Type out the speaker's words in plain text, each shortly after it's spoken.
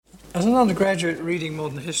As an undergraduate reading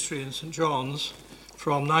modern history in St John's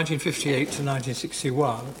from 1958 to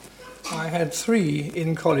 1961, I had 3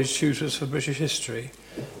 in-college tutors for British history,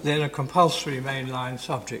 then a compulsory mainline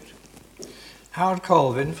subject. Howard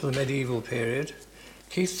Colvin for the medieval period,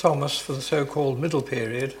 Keith Thomas for the so-called middle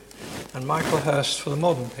period, and Michael Hurst for the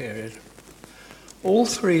modern period. All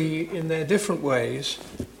 3, in their different ways,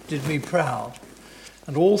 did me proud,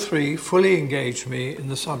 and all 3 fully engaged me in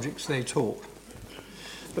the subjects they taught.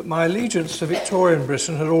 But my allegiance to Victorian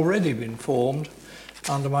Britain had already been formed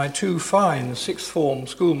under my 2 fine sixth form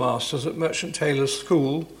schoolmasters at Merchant Taylors'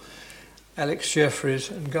 School, Alex Jeffreys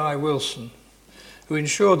and Guy Wilson, who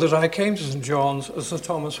ensured that I came to St John's as a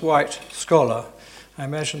Thomas White Scholar. I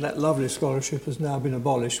imagine that lovely scholarship has now been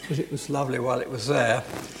abolished, but it was lovely while it was there.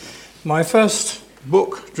 My first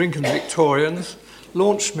book, Drinken's Victorians,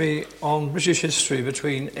 launched me on British history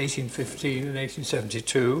between 1815 and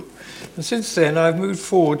 1872, and since then I've moved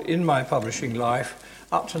forward in my publishing life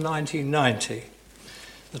up to 1990,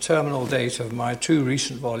 the terminal date of my 2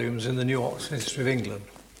 recent volumes in the New Oxford History of England.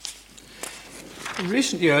 In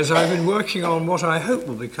recent years I've been working on what I hope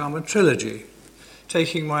will become a trilogy,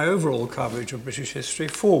 taking my overall coverage of British history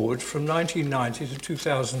forward from 1990 to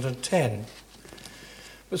 2010.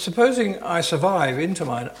 But supposing I survive into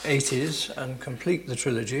my 80s and complete the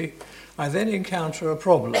trilogy, I then encounter a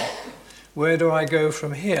problem. Where do I go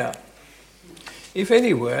from here? If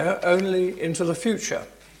anywhere, only into the future.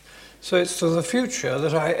 So it's to the future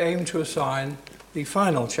that I aim to assign the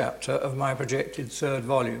final chapter of my projected 3rd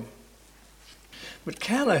volume. But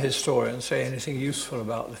can a historian say anything useful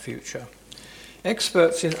about the future?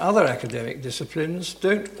 Experts in other academic disciplines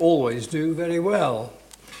don't always do very well.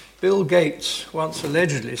 Bill Gates once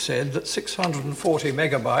allegedly said that 640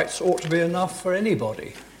 megabytes ought to be enough for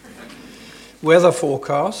anybody. Weather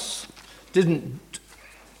forecasts didn't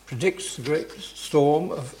predict the Great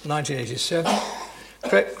Storm of 1987.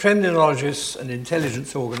 Kremlinologists and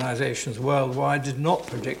intelligence organizations worldwide did not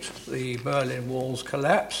predict the Berlin Wall's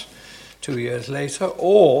collapse 2 years later,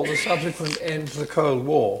 or the subsequent end to the Cold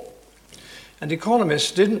War. And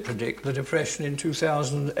economists didn't predict the Depression in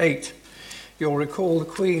 2008. You'll recall the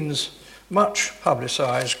Queen's much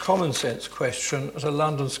publicised common sense question at a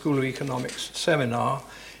London School of Economics seminar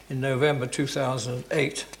in November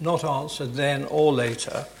 2008, not answered then or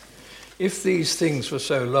later. If these things were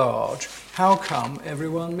so large, how come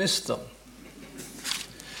everyone missed them?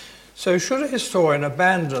 So should a historian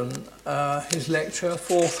abandon his lecture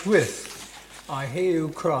forthwith? I hear you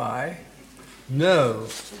cry, no.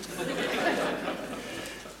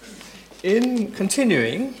 In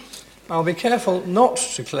continuing, I'll be careful not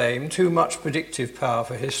to claim too much predictive power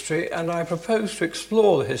for history, and I propose to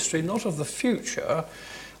explore the history not of the future,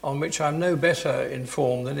 on which I'm no better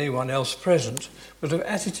informed than anyone else present, but of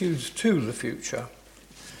attitudes to the future.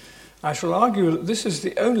 I shall argue that this is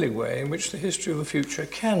the only way in which the history of the future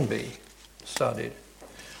can be studied.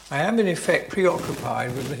 I am in effect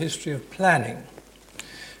preoccupied with the history of planning,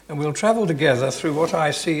 and we'll travel together through what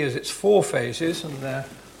I see as its 4 phases, and they're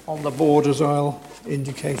on the board as I'll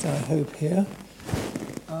indicate, I hope, here.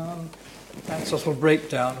 That's a sort of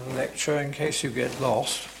breakdown of the lecture in case you get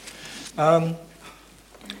lost. As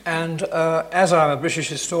I'm a British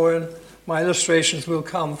historian, my illustrations will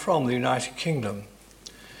come from the United Kingdom.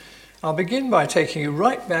 I'll begin by taking you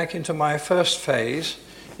right back into my first phase,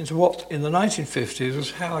 into what in the 1950s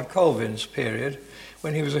was Howard Colvin's period,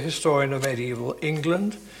 when he was a historian of medieval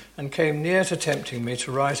England and came near to tempting me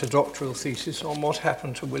to write a doctoral thesis on what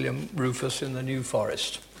happened to William Rufus in the New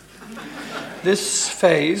Forest. This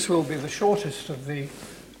phase will be the shortest of the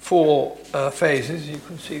 4 phases, you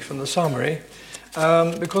can see from the summary,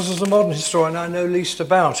 because as a modern historian I know least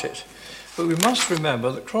about it. But we must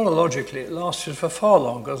remember that chronologically it lasted for far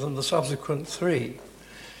longer than the subsequent 3.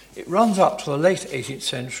 It runs up to the late 18th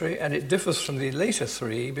century, and it differs from the later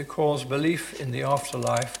 3 because belief in the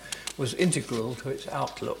afterlife was integral to its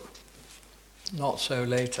outlook. Not so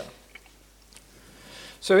later.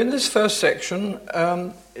 So in this first section,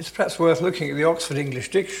 it's perhaps worth looking at the Oxford English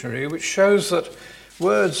Dictionary, which shows that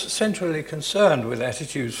words centrally concerned with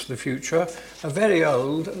attitudes for the future are very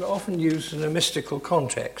old and often used in a mystical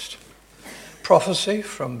context. Prophecy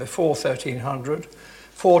from before 1300,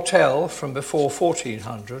 foretell from before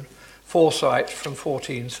 1400, foresight from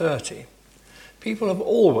 1430. People have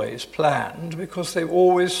always planned because they've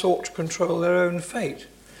always sought to control their own fate.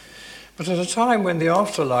 But at a time when the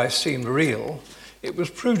afterlife seemed real, it was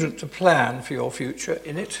prudent to plan for your future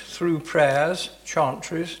in it through prayers,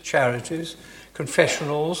 chantries, charities,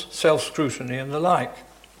 confessionals, self-scrutiny and the like.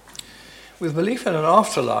 With belief in an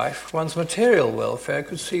afterlife, one's material welfare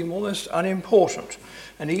could seem almost unimportant,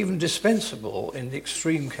 and even dispensable in the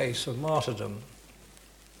extreme case of martyrdom,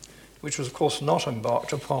 which was of course not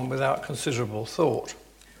embarked upon without considerable thought.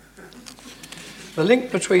 The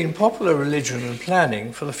link between popular religion and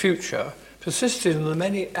planning for the future persisted in the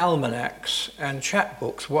many almanacs and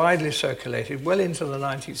chapbooks widely circulated well into the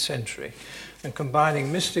 19th century, and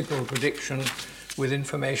combining mystical prediction with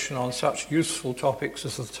information on such useful topics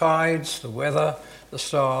as the tides, the weather, the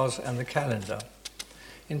stars, and the calendar.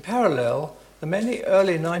 In parallel, the many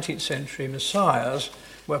early 19th century messiahs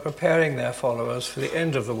were preparing their followers for the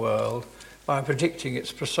end of the world by predicting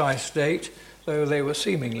its precise date, though they were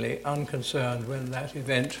seemingly unconcerned when that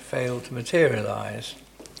event failed to materialize.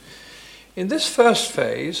 In this first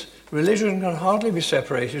phase, religion can hardly be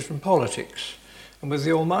separated from politics, and with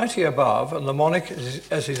the Almighty above and the monarch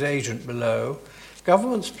as his agent below,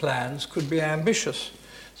 government's plans could be ambitious,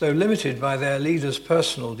 though limited by their leaders'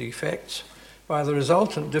 personal defects, by the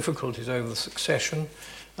resultant difficulties over succession,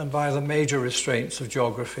 and by the major restraints of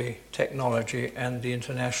geography, technology, and the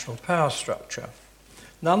international power structure.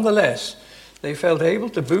 Nonetheless, they felt able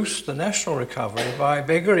to boost the national recovery by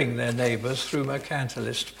beggaring their neighbours through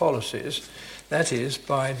mercantilist policies, that is,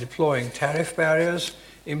 by deploying tariff barriers,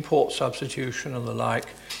 import substitution and the like,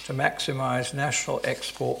 to maximise national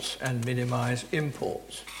exports and minimise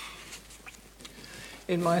imports.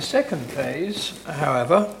 In my second phase,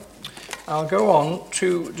 however, I'll go on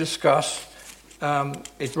to discuss,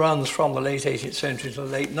 it runs from the late 18th century to the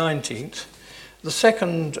late 19th, the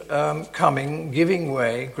second coming, giving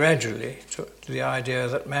way gradually to the idea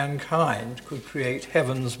that mankind could create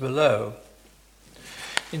heavens below.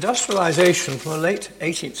 Industrialization from the late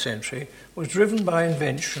 18th century was driven by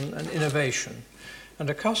invention and innovation, and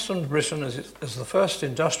accustomed Britain as the first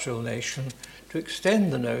industrial nation to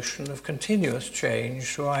extend the notion of continuous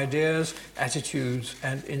change to ideas, attitudes,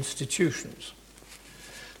 and institutions.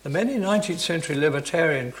 The many 19th century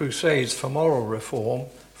libertarian crusades for moral reform,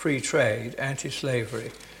 free trade,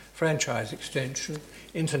 anti-slavery, franchise extension,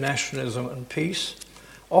 internationalism, and peace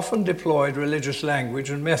often deployed religious language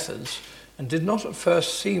and methods, and did not at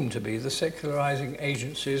first seem to be the secularizing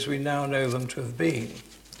agencies we now know them to have been.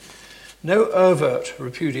 No overt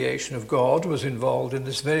repudiation of God was involved in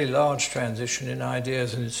this very large transition in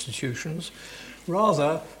ideas and institutions,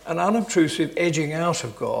 rather an unobtrusive edging out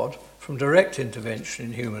of God from direct intervention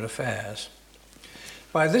in human affairs.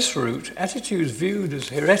 By this route, attitudes viewed as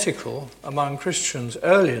heretical among Christians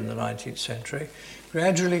early in the 19th century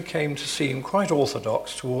gradually came to seem quite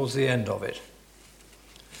orthodox towards the end of it.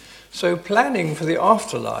 So planning for the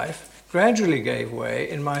afterlife gradually gave way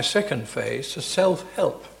in my second phase to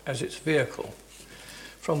self-help as its vehicle.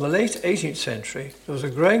 From the late 18th century, there was a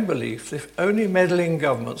growing belief that if only meddling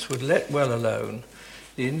governments would let well alone,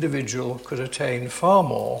 the individual could attain far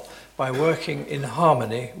more by working in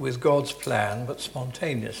harmony with God's plan, but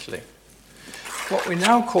spontaneously. What we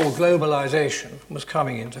now call globalization was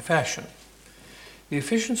coming into fashion. The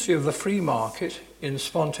efficiency of the free market in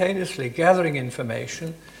spontaneously gathering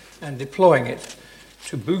information and deploying it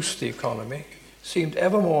to boost the economy seemed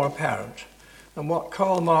ever more apparent, and what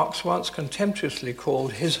Karl Marx once contemptuously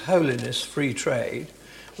called His Holiness Free Trade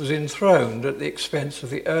was enthroned at the expense of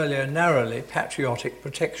the earlier narrowly patriotic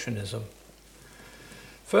protectionism.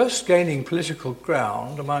 First gaining political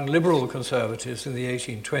ground among liberal conservatives in the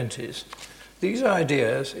 1820s, these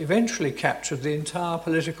ideas eventually captured the entire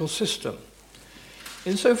political system.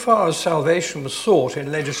 Insofar as salvation was sought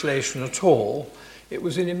in legislation at all, it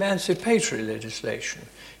was in emancipatory legislation,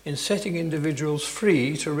 in setting individuals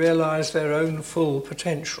free to realize their own full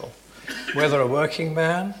potential, whether a working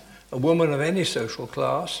man, a woman of any social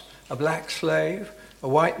class, a black slave, a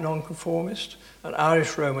white nonconformist, an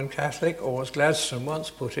Irish Roman Catholic, or as Gladstone once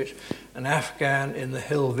put it, an Afghan in the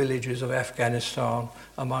hill villages of Afghanistan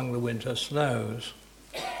among the winter snows.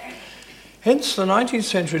 Hence the 19th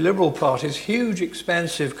century Liberal Party's huge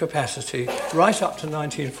expansive capacity right up to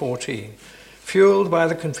 1914, fueled by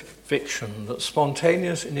the conviction that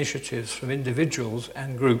spontaneous initiatives from individuals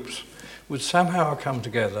and groups would somehow come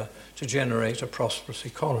together to generate a prosperous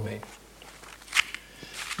economy.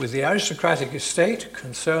 With the aristocratic estate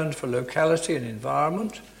concerned for locality and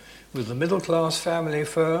environment, with the middle-class family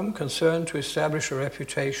firm concerned to establish a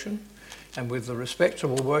reputation, and with the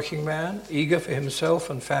respectable working man eager for himself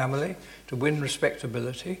and family to win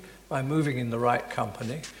respectability by moving in the right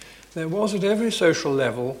company, there was at every social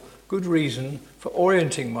level good reason for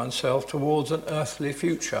orienting oneself towards an earthly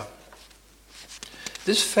future.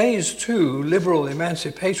 This Phase 2 liberal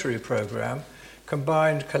emancipatory program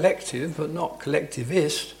combined collective but not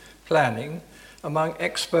collectivist planning among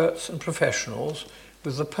experts and professionals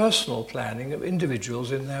with the personal planning of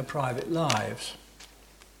individuals in their private lives.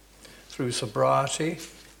 Through sobriety,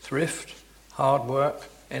 thrift, hard work,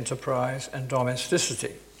 enterprise, and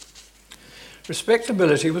domesticity.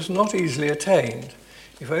 Respectability was not easily attained,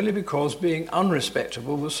 if only because being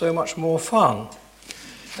unrespectable was so much more fun.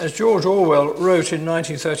 As George Orwell wrote in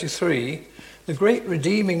 1933, the great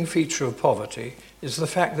redeeming feature of poverty is the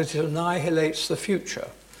fact that it annihilates the future,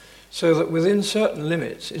 so that within certain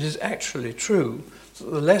limits it is actually true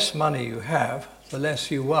that the less money you have, the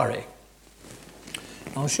less you worry.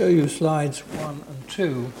 I'll show you slides 1 and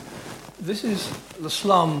 2. This is the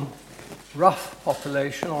slum rough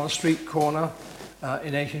population on a street corner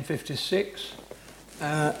in 1856,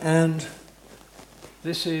 and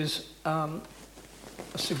this is a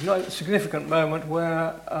significant moment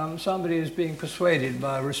where somebody is being persuaded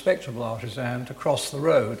by a respectable artisan to cross the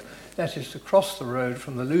road. That is, to cross the road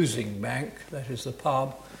from the losing bank, that is the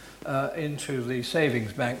pub, into the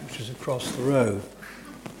savings bank, which is across the road.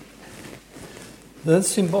 That's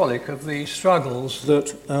symbolic of the struggles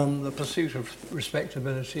that the pursuit of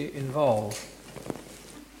respectability involved.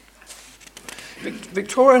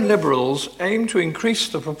 Victorian Liberals aimed to increase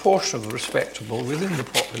the proportion of the respectable within the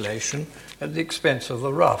population at the expense of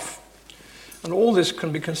the rough. And all this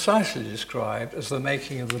can be concisely described as the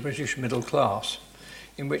making of the British middle class,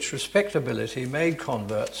 in which respectability made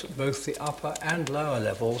converts at both the upper and lower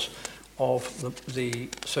levels of the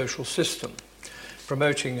social system,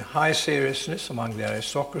 promoting high seriousness among the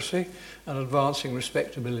aristocracy and advancing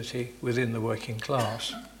respectability within the working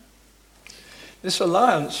class. This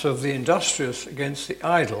alliance of the industrious against the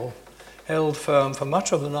idle held firm for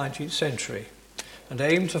much of the 19th century and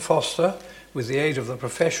aimed to foster, with the aid of the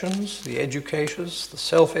professions, the educators, the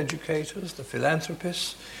self-educators, the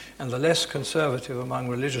philanthropists, and the less conservative among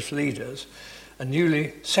religious leaders, a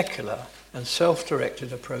newly secular and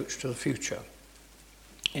self-directed approach to the future.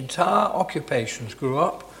 Entire occupations grew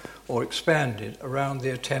up or expanded around the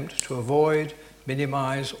attempt to avoid,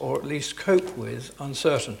 minimize, or at least cope with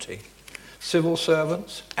uncertainty. Civil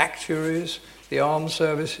servants, actuaries, the armed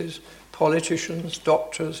services, politicians,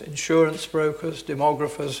 doctors, insurance brokers,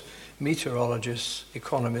 demographers, meteorologists,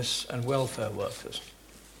 economists, and welfare workers.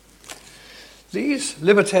 These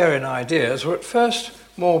libertarian ideas were at first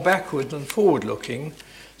more backward than forward-looking,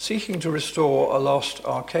 seeking to restore a lost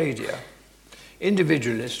Arcadia,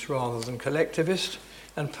 individualist rather than collectivist,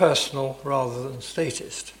 and personal rather than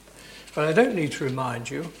statist. But I don't need to remind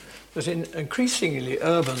you that in increasingly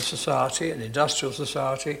urban society and industrial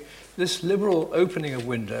society, this liberal opening of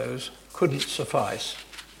windows couldn't suffice.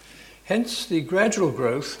 Hence the gradual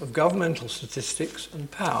growth of governmental statistics and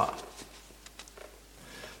power.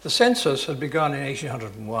 The census had begun in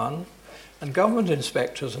 1801, and government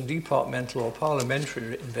inspectors and departmental or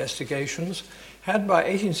parliamentary investigations had by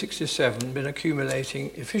 1867 been accumulating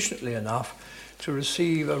efficiently enough to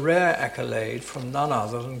receive a rare accolade from none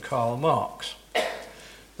other than Karl Marx.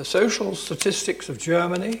 The social statistics of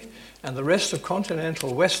Germany and the rest of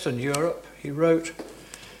continental Western Europe, he wrote,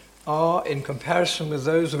 are, in comparison with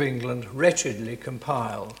those of England, wretchedly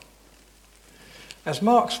compiled. As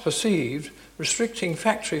Marx perceived, restricting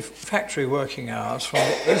factory working hours from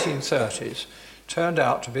the 1830s turned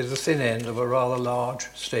out to be the thin end of a rather large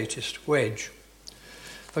statist wedge.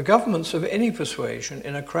 For governments of any persuasion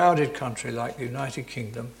in a crowded country like the United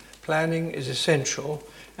Kingdom, planning is essential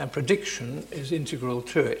and prediction is integral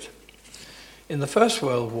to it. In the First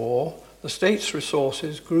World War, the state's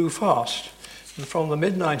resources grew fast, and from the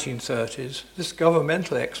mid-1930s, this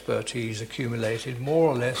governmental expertise accumulated more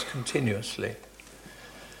or less continuously.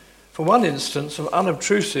 For one instance of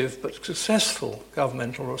unobtrusive but successful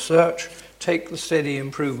governmental research, take the steady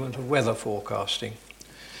improvement of weather forecasting.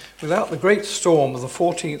 Without the great storm of the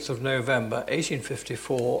 14th of November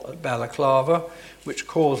 1854 at Balaclava, which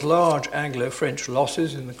caused large Anglo-French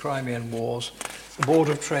losses in the Crimean Wars, the Board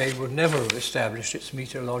of Trade would never have established its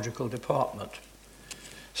meteorological department.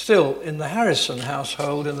 Still, in the Harrison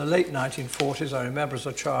household in the late 1940s, I remember as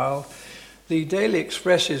a child, the Daily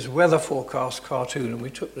Express's weather forecast cartoon, and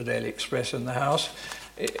we took the Daily Express in the house,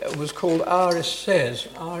 it was called Iris Says.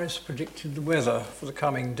 Iris predicted the weather for the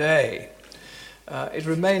coming day. It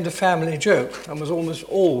remained a family joke and was almost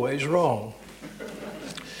always wrong.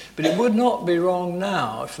 But it would not be wrong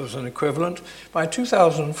now if there was an equivalent. By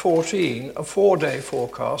 2014, a 4-day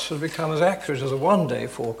forecast had become as accurate as a 1-day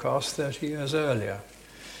forecast 30 years earlier.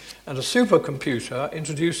 And a supercomputer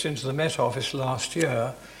introduced into the Met Office last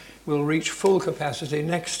year will reach full capacity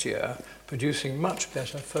next year, producing much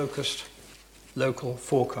better focused local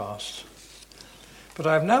forecasts. But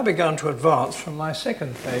I've now begun to advance from my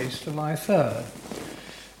second phase to my third,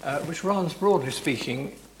 which runs, broadly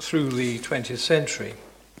speaking, through the 20th century.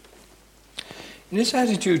 In its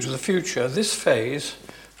attitude to the future, this phase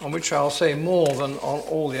on which I'll say more than on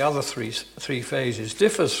all the other three phases,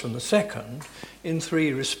 differs from the second in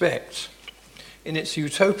three respects: in its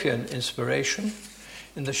utopian inspiration,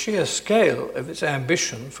 in the sheer scale of its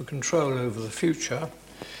ambition for control over the future,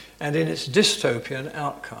 and in its dystopian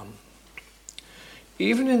outcome.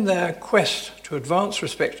 Even in their quest to advance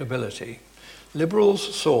respectability,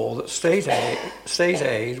 liberals saw that state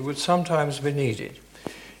aid would sometimes be needed.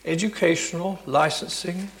 Educational,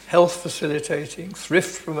 licensing, health facilitating,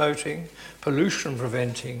 thrift promoting, pollution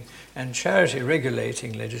preventing, and charity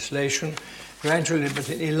regulating legislation gradually but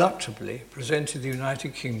ineluctably presented the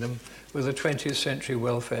United Kingdom with a 20th century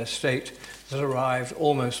welfare state that arrived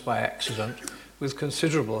almost by accident, with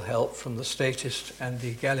considerable help from the statist and the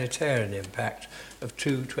egalitarian impact of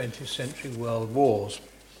two 20th century world wars.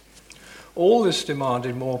 All this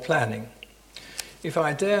demanded more planning. If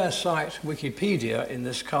I dare cite Wikipedia in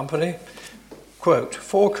this company, quote,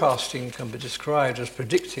 "Forecasting can be described as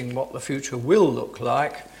predicting what the future will look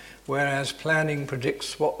like, whereas planning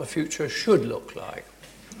predicts what the future should look like,"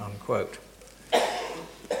 unquote.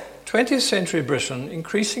 20th century Britain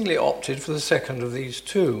increasingly opted for the second of these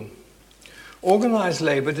two. Organised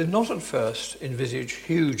labour did not at first envisage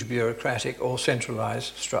huge bureaucratic or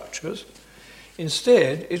centralised structures.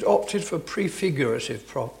 Instead, it opted for prefigurative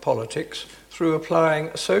politics through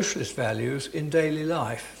applying socialist values in daily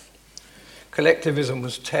life. Collectivism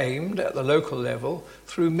was tamed at the local level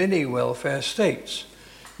through mini-welfare states,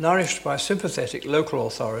 nourished by sympathetic local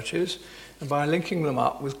authorities and by linking them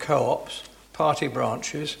up with co-ops, party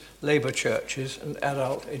branches, labour churches and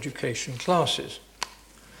adult education classes.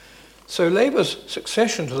 So Labour's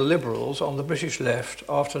succession to the Liberals on the British left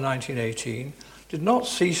after 1918 did not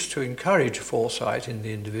cease to encourage foresight in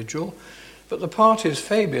the individual, but the party's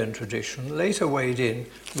Fabian tradition later weighed in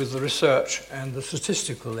with the research and the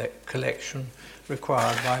statistical collection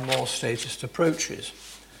required by more statist approaches.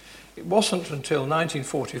 It wasn't until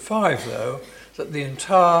 1945, though, that the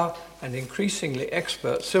entire and increasingly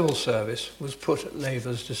expert civil service was put at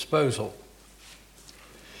Labour's disposal.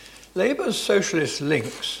 Labour's socialist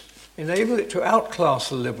links enabled it to outclass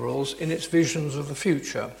the Liberals in its visions of the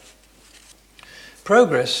future.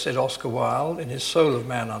 Progress, said Oscar Wilde in his Soul of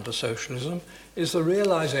Man Under Socialism, is the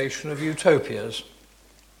realization of utopias.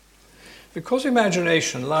 Because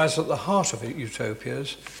imagination lies at the heart of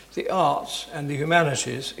utopias, the arts and the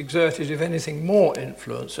humanities exerted, if anything, more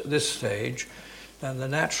influence at this stage than the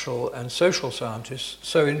natural and social scientists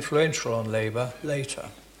so influential on labour later.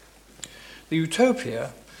 The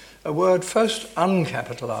utopia, a word first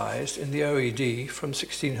uncapitalised in the OED from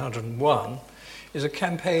 1601, is a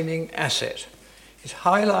campaigning asset. It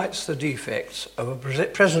highlights the defects of a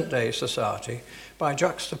present-day society by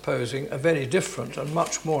juxtaposing a very different and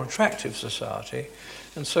much more attractive society,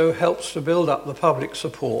 and so helps to build up the public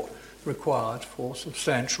support required for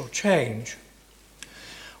substantial change.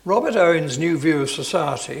 Robert Owen's New View of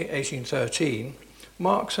Society, 1813,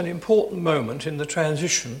 marks an important moment in the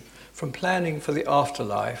transition from planning for the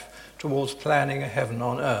afterlife towards planning a heaven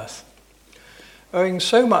on earth. Owing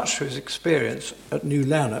so much to his experience at New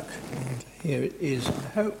Lanark, and here it is, I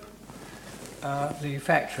hope, the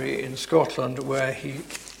factory in Scotland where he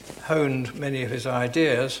honed many of his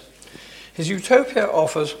ideas, his utopia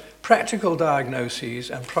offers practical diagnoses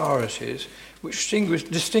and priorities which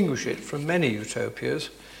distinguish it from many utopias,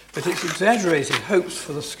 but its exaggerated hopes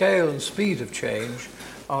for the scale and speed of change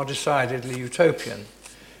are decidedly utopian,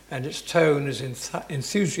 and its tone is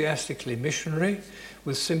enthusiastically missionary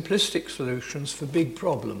with simplistic solutions for big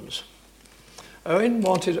problems. Owen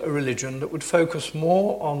wanted a religion that would focus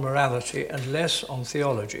more on morality and less on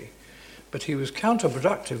theology, but he was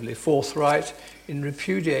counterproductively forthright in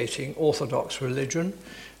repudiating orthodox religion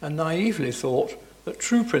and naively thought that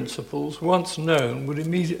true principles, once known, would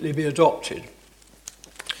immediately be adopted.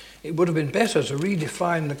 It would have been better to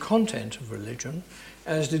redefine the content of religion,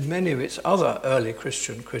 as did many of its other early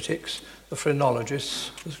Christian critics, the phrenologists,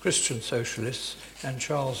 the Christian socialists, and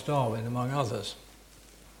Charles Darwin, among others.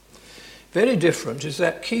 Very different is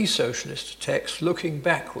that key socialist text, Looking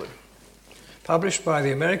Backward, published by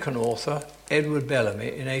the American author Edward Bellamy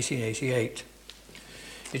in 1888.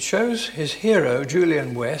 It shows his hero,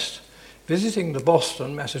 Julian West, visiting the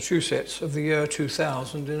Boston, Massachusetts of the year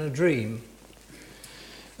 2000 in a dream,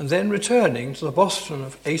 and then returning to the Boston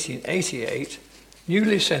of 1888,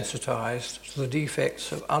 newly sensitized to the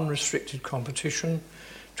defects of unrestricted competition,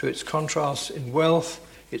 to its contrasts in wealth,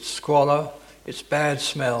 its squalor, its bad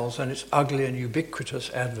smells, and its ugly and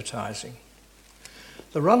ubiquitous advertising.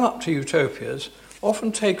 The run-up to utopias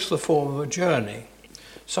often takes the form of a journey,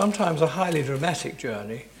 sometimes a highly dramatic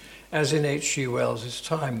journey, as in H.G. Wells's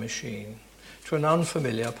Time Machine, to an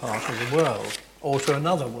unfamiliar part of the world. or to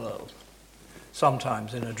another world,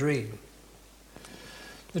 sometimes in a dream.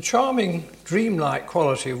 The charming, dreamlike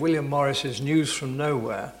quality of William Morris's News from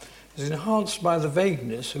Nowhere is enhanced by the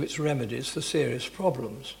vagueness of its remedies for serious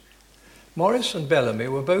problems. Morris and Bellamy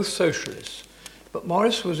were both socialists, but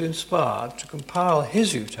Morris was inspired to compile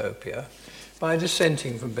his utopia by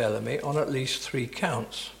dissenting from Bellamy on at least 3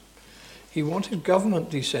 counts. He wanted government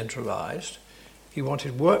decentralized, he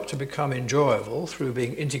wanted work to become enjoyable through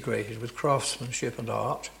being integrated with craftsmanship and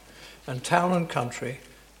art, and town and country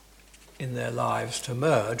in their lives to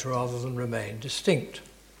merge rather than remain distinct.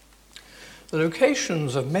 The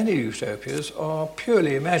locations of many utopias are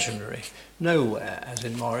purely imaginary, nowhere as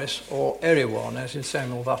in Morris, or Erewhon as in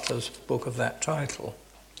Samuel Butler's book of that title.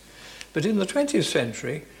 But in the 20th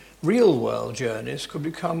century, real-world journeys could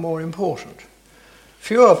become more important.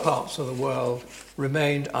 Fewer parts of the world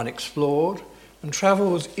remained unexplored, and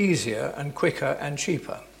travel was easier and quicker and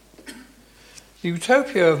cheaper. The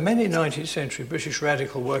utopia of many 19th century British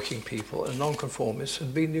radical working people and nonconformists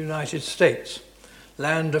had been the United States,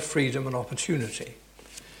 land of freedom and opportunity.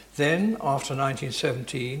 Then, after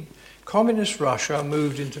 1917, communist Russia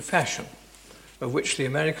moved into fashion, of which the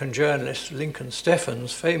American journalist Lincoln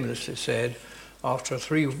Steffens famously said, after a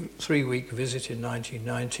three-week visit in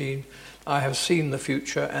 1919, "I have seen the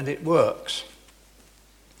future and it works."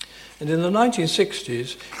 And in the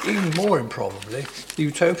 1960s, even more improbably, the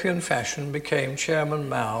utopian fashion became Chairman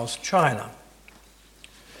Mao's China.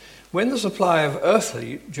 When the supply of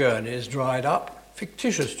earthly journeys dried up,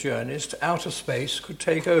 fictitious journeys to outer space could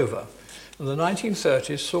take over, and the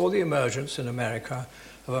 1930s saw the emergence in America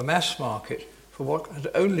of a mass market for what had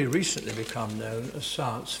only recently become known as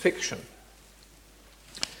science fiction.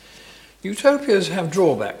 Utopias have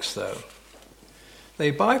drawbacks, though.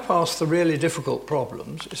 They bypass the really difficult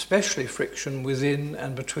problems, especially friction within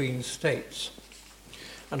and between states,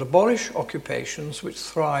 and abolish occupations which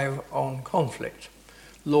thrive on conflict: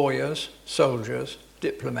 lawyers, soldiers,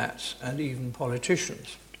 diplomats, and even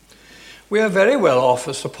politicians. We are very well off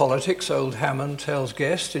as to politics, old Hammond tells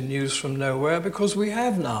Guest in News from Nowhere, because we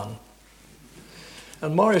have none.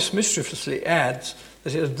 And Morris mischievously adds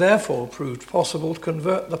that it has therefore proved possible to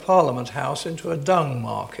convert the Parliament House into a dung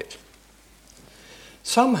market.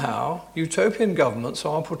 Somehow, utopian governments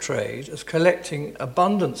are portrayed as collecting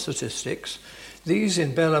abundant statistics. These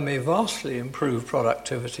in Bellamy vastly improve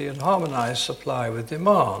productivity and harmonise supply with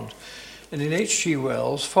demand, and in H.G.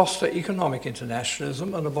 Wells foster economic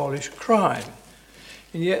internationalism and abolish crime.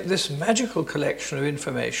 And yet this magical collection of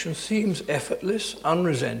information seems effortless,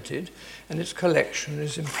 unresented, and its collection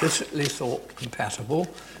is implicitly thought compatible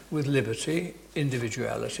with liberty,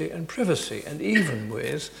 individuality, and privacy, and even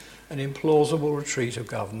with an implausible retreat of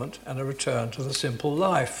government and a return to the simple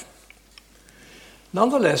life.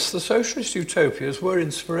 Nonetheless, the socialist utopias were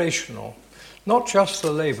inspirational, not just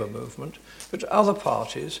the labour movement, but other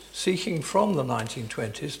parties seeking from the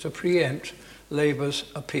 1920s to preempt Labour's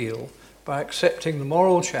appeal by accepting the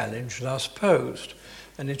moral challenge thus posed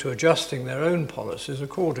and into adjusting their own policies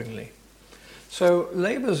accordingly. So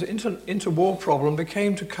Labour's interwar problem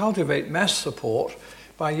became to cultivate mass support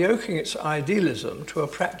by yoking its idealism to a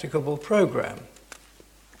practicable programme.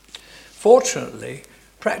 Fortunately,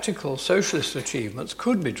 practical socialist achievements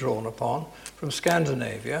could be drawn upon from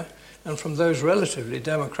Scandinavia and from those relatively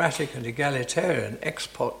democratic and egalitarian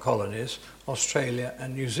ex-colonies, Australia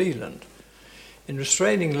and New Zealand, in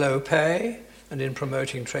restraining low pay and in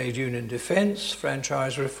promoting trade union defence,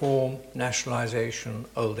 franchise reform, nationalisation,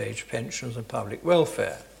 old age pensions and public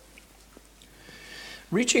welfare.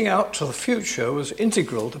 Reaching out to the future was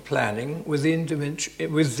integral to planning with the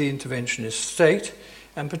interventionist state,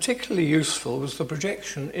 and particularly useful was the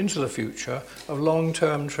projection into the future of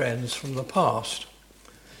long-term trends from the past.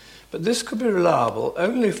 But this could be reliable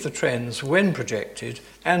only if the trends, when projected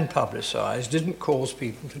and publicised, didn't cause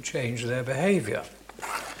people to change their behaviour.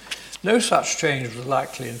 No such change was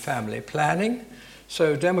likely in family planning,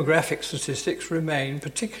 so demographic statistics remain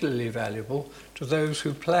particularly valuable to those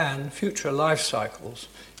who plan future life cycles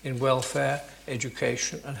in welfare,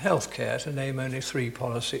 education and healthcare, to name only 3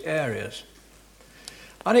 policy areas.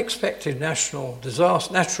 Unexpected natural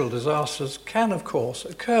disasters can, of course,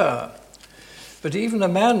 occur. But even a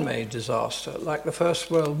man-made disaster, like the First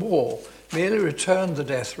World War, merely returned the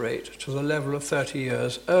death rate to the level of 30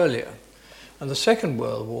 years earlier, and the Second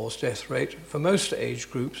World War's death rate for most age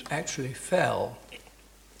groups actually fell.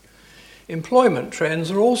 Employment trends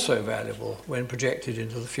are also valuable when projected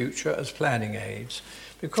into the future as planning aids,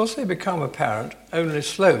 because they become apparent only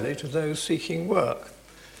slowly to those seeking work.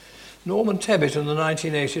 Norman Tebbit in the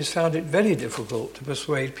 1980s found it very difficult to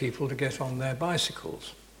persuade people to get on their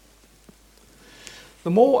bicycles. The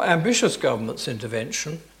more ambitious government's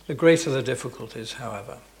intervention, the greater the difficulties,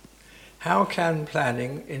 however. How can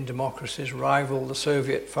planning in democracies rival the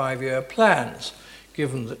Soviet 5-year plans,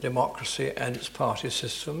 given that democracy and its party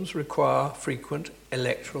systems require frequent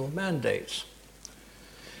electoral mandates?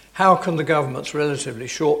 How can the government's relatively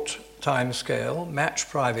short timescale match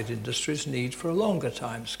private industry's need for a longer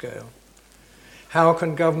timescale? How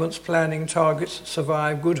can government's planning targets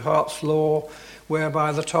survive Goodhart's law,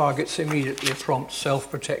 whereby the targets immediately prompt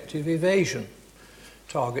self-protective evasion?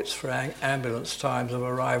 Targets for ambulance times of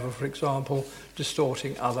arrival, for example,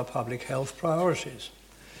 distorting other public health priorities.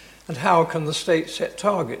 And how can the state set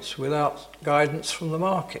targets without guidance from the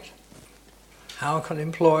market? How can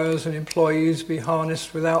employers and employees be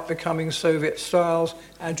harnessed without becoming Soviet-style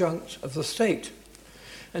adjuncts of the state?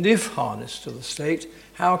 And if harnessed to the state,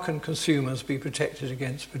 how can consumers be protected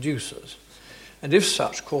against producers? And if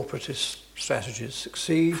such corporatist strategies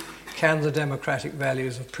succeed, can the democratic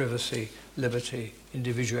values of privacy, liberty,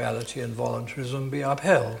 individuality and voluntarism be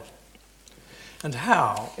upheld? And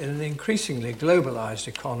how, in an increasingly globalized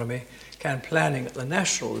economy, can planning at the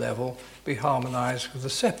national level be harmonized with the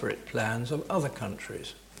separate plans of other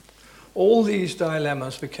countries? All these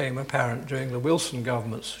dilemmas became apparent during the Wilson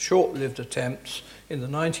government's short-lived attempts in the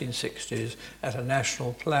 1960s at a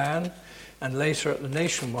national plan and later at the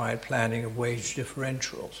nationwide planning of wage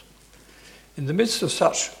differentials. In the midst of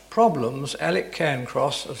such problems, Alec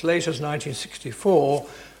Cairncross, as late as 1964,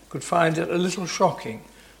 could find it a little shocking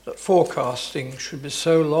that forecasting should be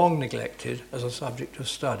so long neglected as a subject of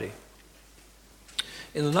study.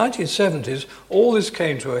 In the 1970s, all this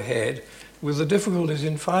came to a head with the difficulties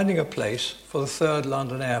in finding a place for the third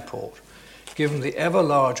London airport, given the ever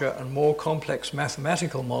larger and more complex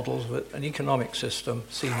mathematical models that an economic system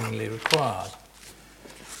seemingly required.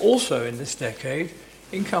 Also in this decade,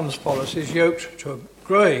 incomes policies yoked to a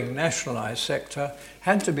growing nationalised sector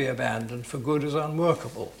had to be abandoned for good as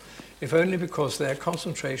unworkable, if only because their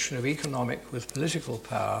concentration of economic with political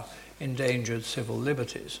power endangered civil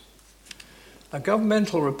liberties. A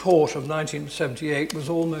governmental report of 1978 was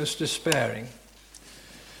almost despairing.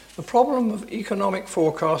 The problem of economic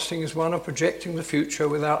forecasting is one of projecting the future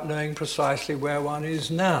without knowing precisely where one is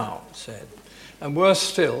now, it said, and worse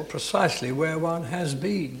still, precisely where one has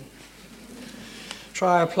been.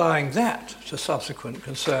 Try applying that to subsequent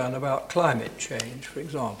concern about climate change, for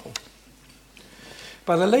example.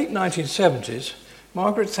 By the late 1970s,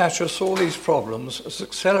 Margaret Thatcher saw these problems as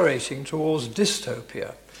accelerating towards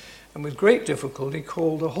dystopia, and with great difficulty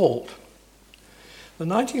called a halt. The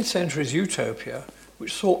 19th century's utopia,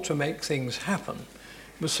 which sought to make things happen,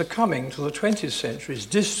 was succumbing to the 20th century's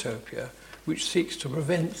dystopia, which seeks to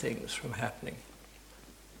prevent things from happening.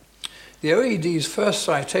 The OED's first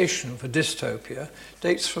citation for dystopia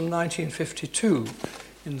dates from 1952,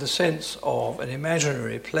 in the sense of an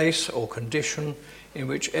imaginary place or condition in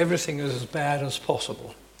which everything is as bad as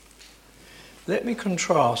possible. Let me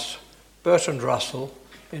contrast Bertrand Russell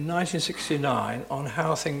in 1969 on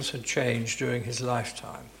how things had changed during his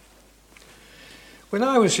lifetime. When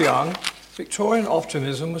I was young, Victorian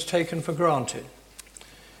optimism was taken for granted.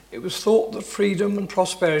 It was thought that freedom and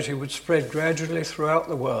prosperity would spread gradually throughout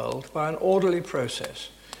the world by an orderly process,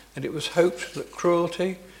 and it was hoped that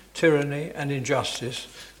cruelty, tyranny, and injustice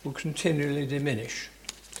would continually diminish.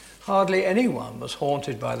 Hardly anyone was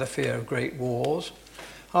haunted by the fear of great wars.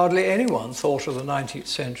 Hardly anyone thought of the 19th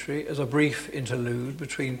century as a brief interlude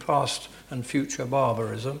between past and future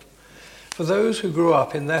barbarism. For those who grew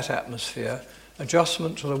up in that atmosphere,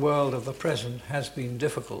 adjustment to the world of the present has been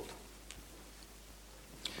difficult.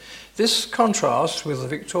 This contrast with the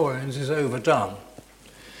Victorians is overdone,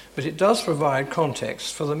 but it does provide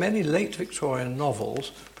context for the many late Victorian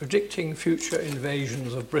novels predicting future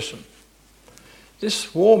invasions of Britain.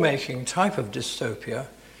 This war-making type of dystopia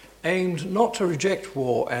aimed not to reject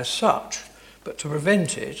war as such, but to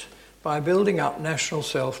prevent it by building up national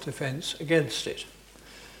self-defence against it.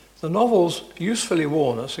 The novels usefully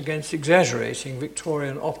warn us against exaggerating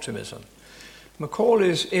Victorian optimism.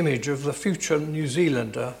 Macaulay's image of the future New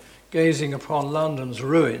Zealander gazing upon London's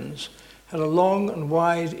ruins had a long and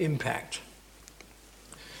wide impact.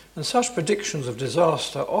 And such predictions of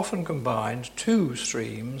disaster often combined two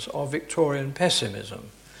streams of Victorian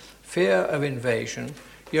pessimism: fear of invasion,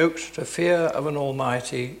 yoked to fear of an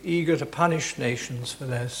almighty eager to punish nations for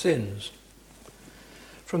their sins.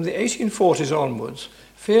 From the 1840s onwards,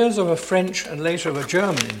 fears of a French and later of a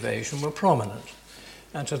German invasion were prominent,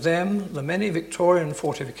 and to them the many Victorian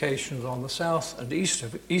fortifications on the south and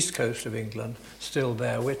east coast of England still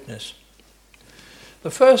bear witness.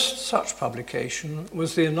 The first such publication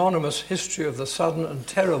was the anonymous History of the Sudden and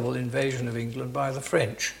Terrible Invasion of England by the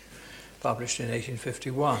French, published in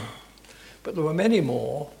 1851. But there were many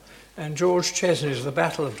more, and George Chesney's The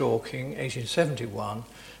Battle of Dorking, 1871,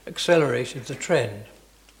 accelerated the trend.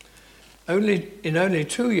 In only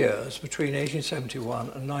 2 years, between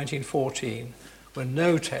 1871 and 1914, were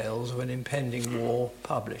no tales of an impending war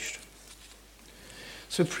published.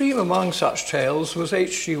 Supreme among such tales was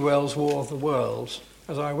H.G. Wells' War of the Worlds,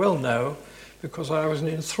 as I well know because I was an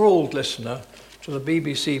enthralled listener to the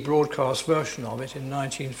BBC broadcast version of it in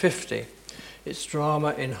 1950, its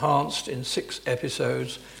drama enhanced in 6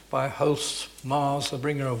 episodes by Holst's Mars, the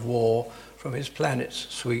Bringer of War, from his Planets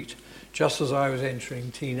suite, just as I was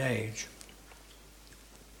entering teenage.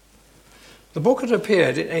 The book had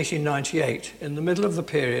appeared in 1898, in the middle of the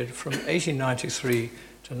period from 1893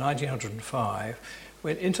 to 1905,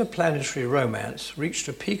 when interplanetary romance reached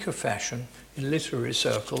a peak of fashion in literary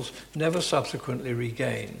circles never subsequently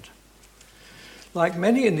regained. Like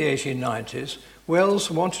many in the 1890s,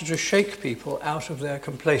 Wells wanted to shake people out of their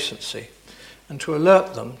complacency and to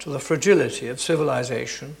alert them to the fragility of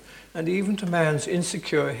civilization and even to man's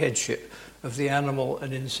insecure headship of the animal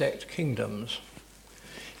and insect kingdoms.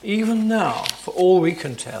 Even now, for all we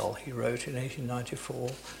can tell, he wrote in 1894,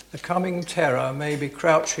 the coming terror may be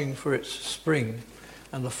crouching for its spring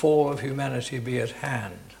and the fall of humanity be at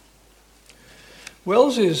hand.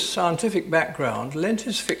 Wells's scientific background lent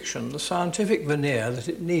his fiction the scientific veneer that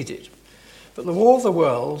it needed, but The War of the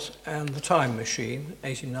Worlds and The Time Machine,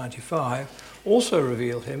 1895, also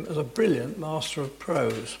reveal him as a brilliant master of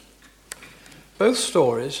prose. Both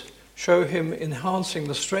stories show him enhancing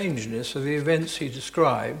the strangeness of the events he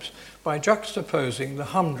describes by juxtaposing the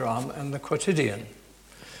humdrum and the quotidian.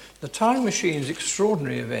 The Time Machine's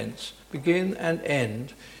extraordinary events begin and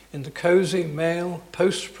end in the cosy male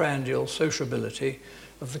postprandial sociability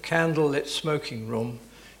of the candle-lit smoking room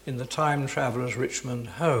in the time traveller's Richmond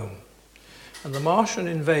home. And the Martian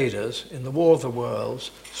invaders in The War of the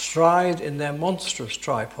Worlds stride in their monstrous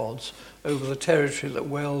tripods over the territory that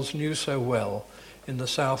Wells knew so well in the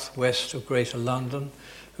southwest of Greater London,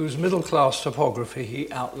 whose middle-class topography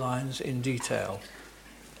he outlines in detail.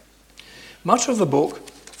 Much of the book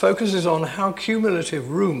focuses on how cumulative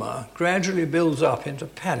rumour gradually builds up into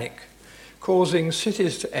panic, causing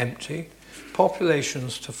cities to empty,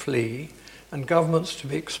 populations to flee, and governments to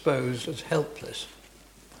be exposed as helpless.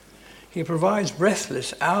 He provides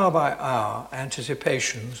breathless, hour-by-hour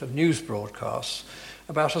anticipations of news broadcasts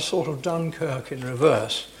about a sort of Dunkirk in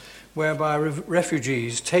reverse, whereby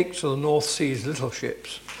refugees take to the North Sea's little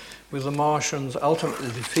ships, with the Martians ultimately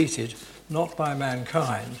defeated not by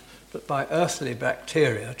mankind, but by earthly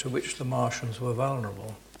bacteria to which the Martians were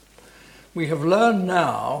vulnerable. We have learned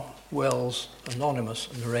now, Wells' anonymous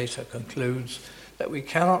narrator concludes, that we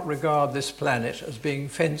cannot regard this planet as being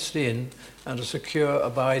fenced in and a secure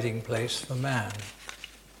abiding place for man.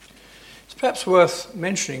 It's perhaps worth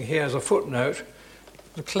mentioning here as a footnote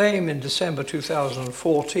the claim in December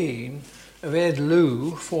 2014 of Ed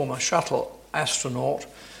Lu, former shuttle astronaut,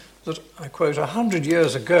 that, I quote, 100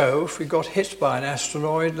 years ago, if we got hit by an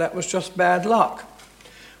asteroid, that was just bad luck.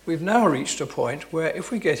 We've now reached a point where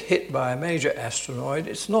if we get hit by a major asteroid,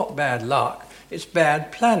 it's not bad luck, it's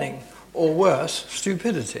bad planning, or worse,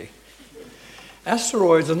 stupidity.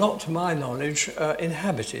 Asteroids are not, to my knowledge,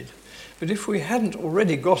 inhabited, but if we hadn't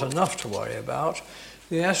already got enough to worry about,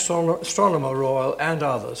 the Astronomer Royal and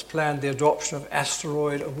others planned the adoption of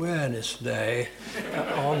Asteroid Awareness Day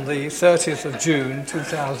on the 30th of June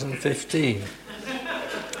 2015.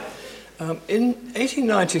 In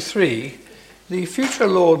 1893, the future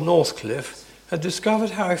Lord Northcliffe had discovered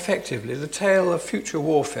how effectively the tale of future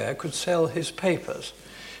warfare could sell his papers,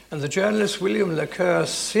 and the journalist William Le Coeur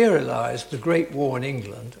serialised The Great War in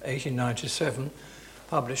England, 1897,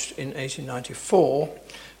 published in 1894,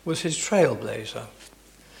 was his trailblazer.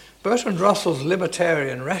 Bertrand Russell's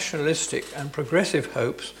libertarian, rationalistic and progressive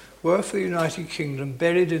hopes were for the United Kingdom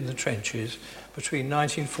buried in the trenches between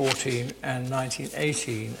 1914 and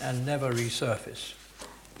 1918 and never resurfaced.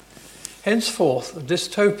 Henceforth, the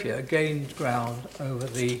dystopia gained ground over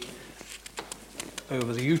the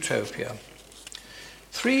utopia.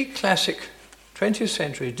 3 classic 20th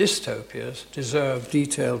century dystopias deserve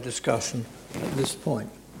detailed discussion at this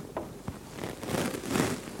point.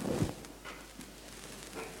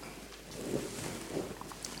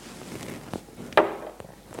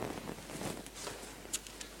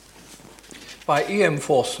 By E.M.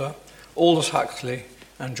 Forster, Aldous Huxley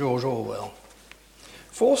and George Orwell.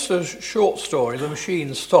 Forster's short story, The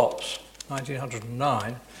Machine Stops,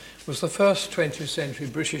 1909, was the first 20th century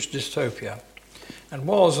British dystopia and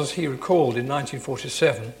was, as he recalled in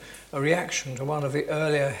 1947, a reaction to one of the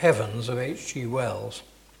earlier Heavens of H.G. Wells.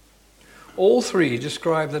 All three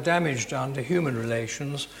describe the damage done to human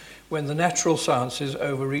relations when the natural sciences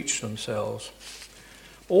overreach themselves.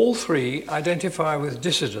 All three identify with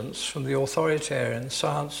dissidents from the authoritarian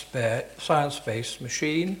science-based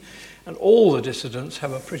machine, and all the dissidents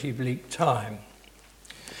have a pretty bleak time.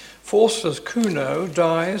 Forster's Kuno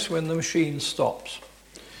dies when the machine stops.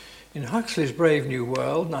 In Huxley's Brave New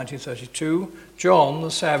World, 1932, John the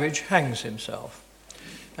Savage hangs himself,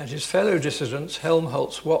 and his fellow dissidents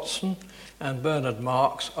Helmholtz Watson and Bernard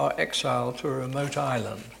Marx are exiled to a remote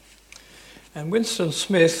island. And Winston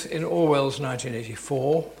Smith in Orwell's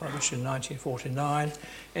 1984, published in 1949,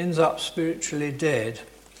 ends up spiritually dead,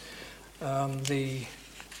 the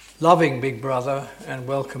loving Big Brother and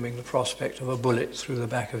welcoming the prospect of a bullet through the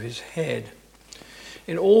back of his head.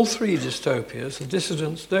 In all three dystopias, the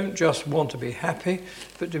dissidents don't just want to be happy,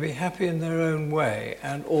 but to be happy in their own way,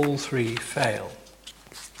 and all three fail.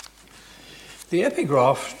 The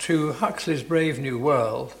epigraph to Huxley's Brave New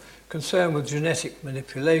World, concerned with genetic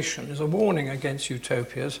manipulation, is a warning against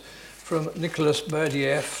utopias from Nicholas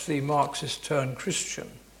Berdyaev, the Marxist-turned-Christian.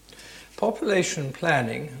 Population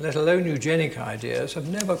planning, let alone eugenic ideas, have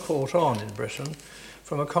never caught on in Britain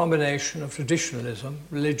from a combination of traditionalism,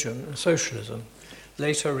 religion and socialism,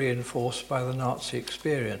 later reinforced by the Nazi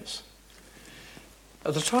experience.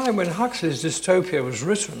 At the time when Huxley's dystopia was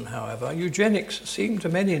written, however, eugenics seemed to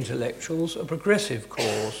many intellectuals a progressive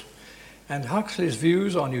cause, and Huxley's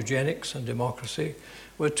views on eugenics and democracy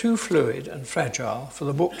were too fluid and fragile for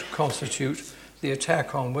the book to constitute the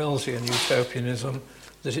attack on Wellesian utopianism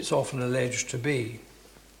that it's often alleged to be.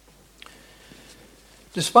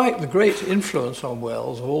 Despite the great influence on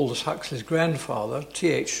Wells of Aldous Huxley's grandfather,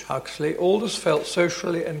 T.H. Huxley, Aldous felt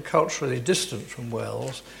socially and culturally distant from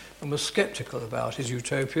Wells and was sceptical about his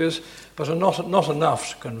utopias, but not enough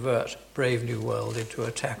to convert Brave New World into an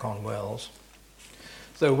attack on Wells,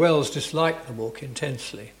 though Wells disliked the book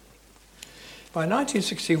intensely. By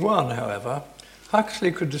 1961, however,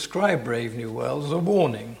 Huxley could describe Brave New World as a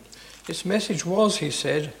warning. Its message was, he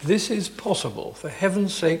said, "This is possible. For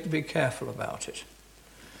heaven's sake, be careful about it."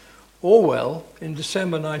 Orwell, in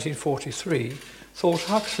December 1943, thought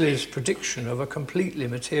Huxley's prediction of a completely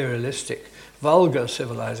materialistic, vulgar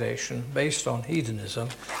civilization based on hedonism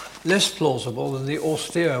less plausible than the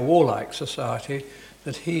austere, warlike society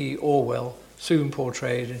that he, Orwell, soon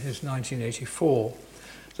portrayed in his 1984,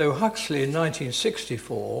 though Huxley in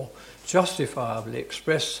 1964 justifiably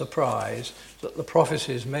expressed surprise that the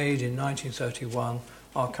prophecies made in 1931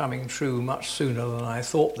 are coming true much sooner than I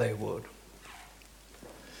thought they would.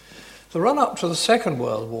 The run-up to the Second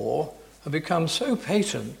World War had become so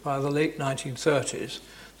patent by the late 1930s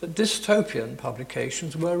that dystopian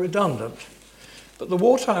publications were redundant, but the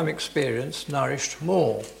wartime experience nourished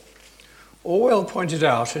more. Orwell pointed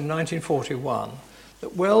out in 1941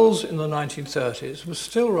 that Wells in the 1930s was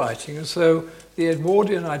still writing as though the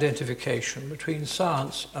Edwardian identification between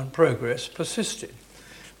science and progress persisted,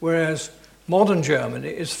 whereas modern Germany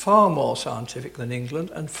is far more scientific than England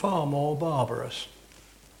and far more barbarous.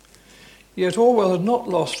 Yet Orwell had not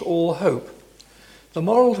lost all hope. The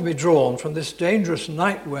moral to be drawn from this dangerous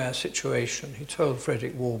nightmare situation, he told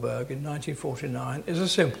Frederick Warburg in 1949, is a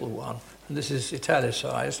simple one, and this is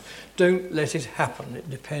italicized: don't let it happen, it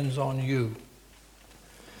depends on you.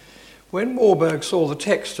 When Warburg saw the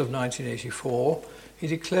text of 1984, he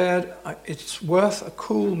declared it's worth a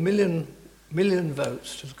cool million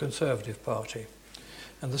votes to the Conservative Party,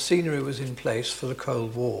 and the scenery was in place for the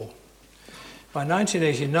Cold War. By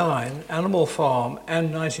 1989, Animal Farm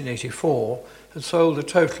and 1984 had sold a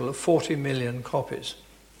total of 40 million copies.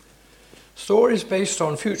 Stories based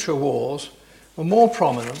on future wars were more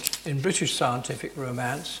prominent in British scientific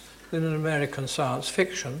romance than in American science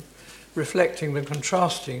fiction, reflecting the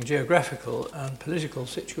contrasting geographical and political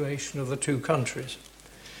situation of the two countries.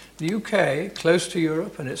 The UK, close to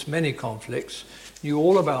Europe and its many conflicts, knew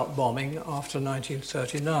all about bombing after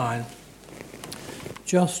 1939.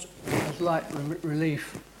 Just as light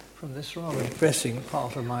relief from this rather depressing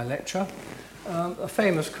part of my lecture, a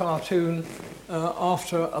famous cartoon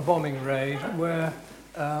after a bombing raid where,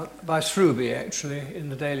 by Struby actually, in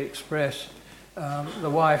the Daily Express, the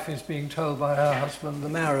wife is being told by her husband the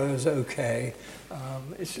marrow is okay,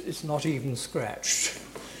 it's not even scratched.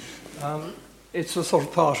 It's a sort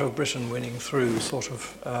of part of Britain winning through sort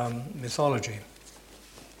of mythology.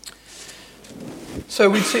 So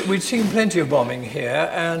we'd seen plenty of bombing here,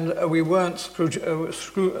 and we weren't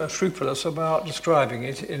scrupulous about describing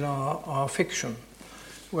it in our fiction,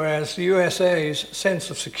 whereas the USA's sense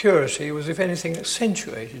of security was, if anything,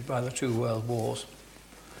 accentuated by the two world wars.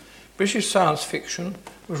 British science fiction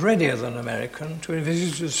was readier than American to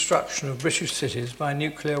envisage the destruction of British cities by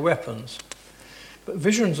nuclear weapons. But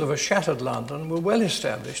visions of a shattered London were well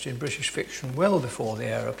established in British fiction well before the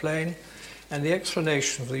aeroplane, and the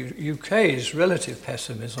explanation of the UK's relative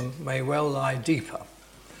pessimism may well lie deeper.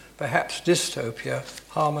 Perhaps dystopia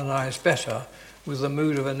harmonised better with the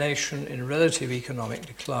mood of a nation in relative economic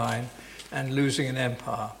decline and losing an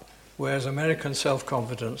empire, whereas American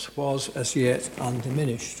self-confidence was as yet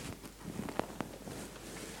undiminished.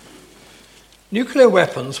 Nuclear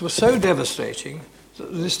weapons were so devastating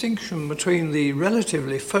that the distinction between the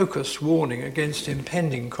relatively focused warning against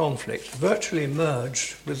impending conflict virtually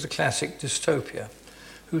merged with the classic dystopia,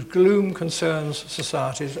 whose gloom concerns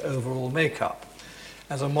society's overall makeup,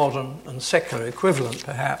 as a modern and secular equivalent,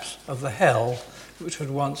 perhaps, of the hell which had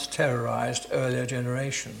once terrorised earlier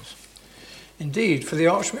generations. Indeed, for the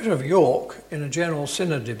Archbishop of York, in a General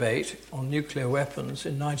Synod debate on nuclear weapons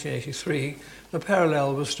in 1983, the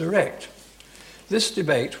parallel was direct. This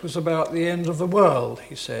debate was about the end of the world,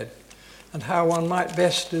 he said, and how one might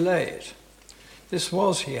best delay it. This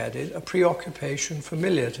was, he added, a preoccupation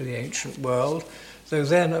familiar to the ancient world, though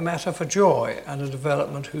then a matter for joy and a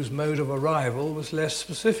development whose mode of arrival was less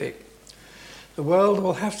specific. The world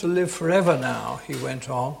will have to live forever now, he went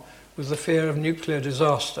on, with the fear of nuclear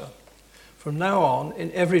disaster. From now on,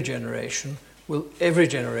 in every generation will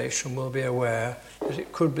be aware that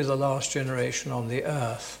it could be the last generation on the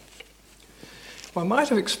earth. One might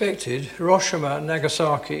have expected Hiroshima and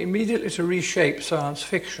Nagasaki immediately to reshape science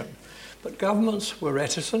fiction, but governments were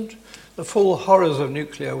reticent, the full horrors of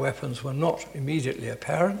nuclear weapons were not immediately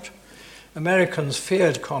apparent, Americans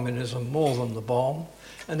feared communism more than the bomb,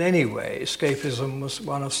 and anyway, escapism was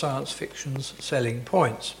one of science fiction's selling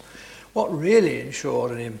points. What really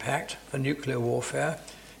ensured an impact for nuclear warfare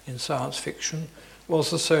in science fiction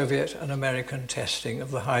was the Soviet and American testing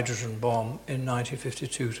of the hydrogen bomb in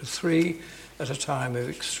 1952-3 at a time of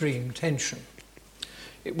extreme tension.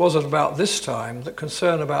 It was at about this time that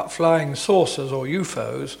concern about flying saucers or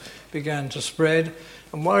UFOs began to spread,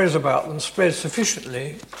 and worries about them spread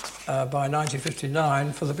sufficiently by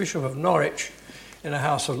 1959 for the Bishop of Norwich, in a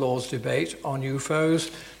House of Lords debate on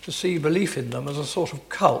UFOs, to see belief in them as a sort of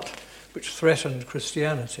cult which threatened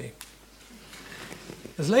Christianity.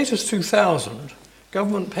 As late as 2000,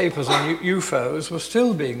 government papers on UFOs were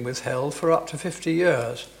still being withheld for up to 50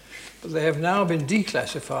 years, but they have now been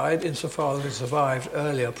declassified insofar as they survived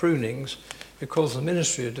earlier prunings because the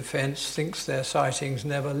Ministry of Defence thinks their sightings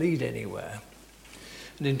never lead anywhere.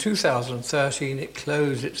 And in 2013, it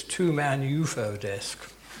closed its two-man UFO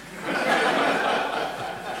desk.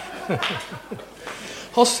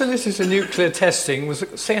 Hostility to nuclear testing was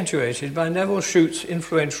accentuated by Nevil Shute's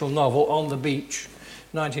influential novel On the Beach,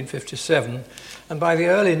 1957, and by the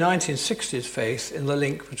early 1960s faith in the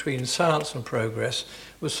link between science and progress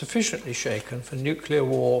was sufficiently shaken for nuclear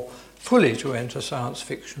war fully to enter science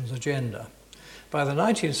fiction's agenda. By the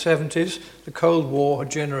 1970s, the Cold War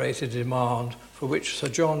had generated demand for which Sir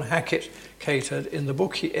John Hackett catered in the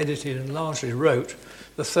book he edited and largely wrote,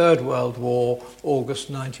 The Third World War, August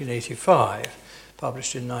 1985,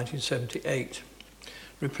 published in 1978.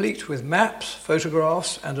 Replete with maps,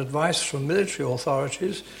 photographs, and advice from military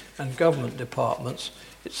authorities and government departments,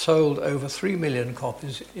 it sold over 3 million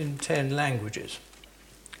copies in 10 languages.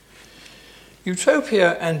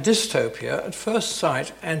 Utopia and dystopia, at first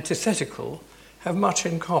sight antithetical, have much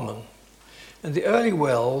in common, and the early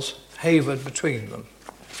Wells havered between them.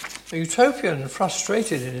 A utopian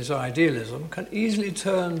frustrated in his idealism can easily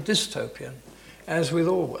turn dystopian, as with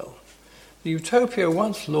Orwell. The utopia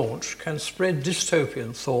once launched can spread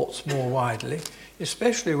dystopian thoughts more widely,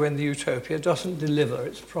 especially when the utopia doesn't deliver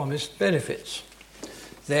its promised benefits.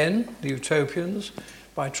 Then, the utopians,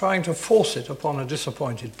 by trying to force it upon a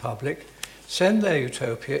disappointed public, send their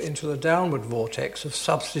utopia into the downward vortex of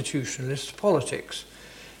substitutionalist politics,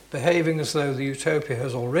 behaving as though the utopia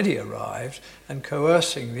has already arrived and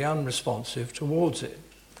coercing the unresponsive towards it.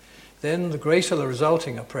 Then, the greater the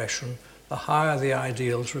resulting oppression, the higher the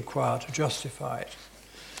ideals required to justify it.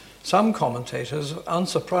 Some commentators have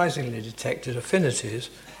unsurprisingly detected affinities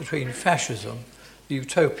between fascism, the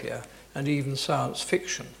utopia, and even science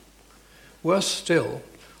fiction. Worse still,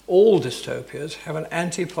 all dystopias have an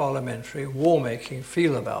anti-parliamentary, war-making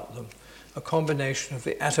feel about them, a combination of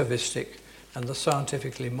the atavistic and the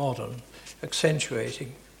scientifically modern,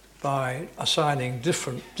 accentuating by assigning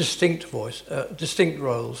distinct roles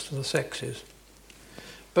to the sexes.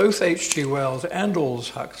 Both H.G. Wells and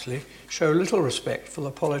Aldous Huxley show little respect for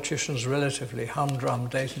the politician's relatively humdrum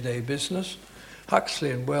day-to-day business.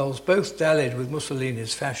 Huxley and Wells both dallied with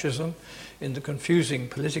Mussolini's fascism in the confusing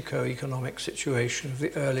politico-economic situation of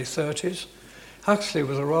the early 30s, Huxley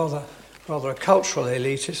was a rather a cultural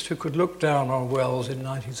elitist who could look down on Wells in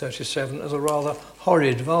 1937 as a rather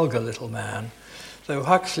horrid, vulgar little man, though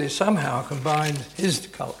Huxley somehow combined his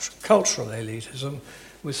cultural elitism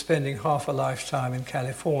with spending half a lifetime in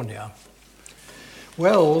California.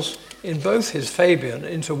 Wells, in both his Fabian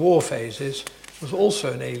and interwar phases, was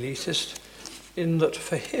also an elitist, in that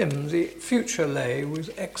for him the future lay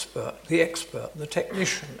with the expert, the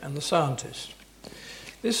technician and the scientist.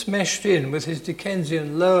 This meshed in with his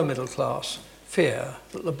Dickensian lower middle class fear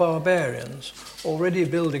that the barbarians, already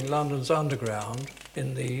building London's underground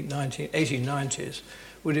in the 1890s,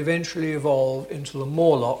 would eventually evolve into the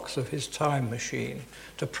Morlocks of his time machine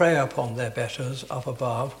to prey upon their betters up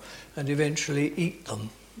above and eventually eat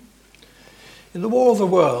them. In the War of the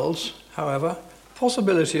Worlds, however, the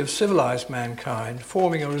possibility of civilized mankind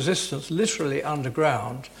forming a resistance literally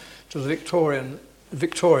underground to the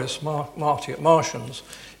victorious Martians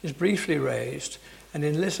is briefly raised, and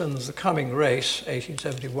in Lytton's The Coming Race,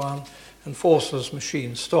 1871, and Forster's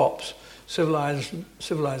Machine Stops,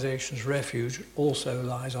 civilization's refuge also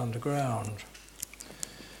lies underground.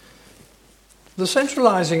 The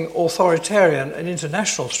centralizing authoritarian and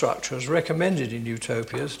international structures recommended in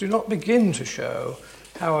utopias do not begin to show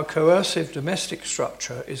how a coercive domestic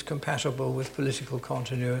structure is compatible with political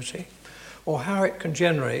continuity, or how it can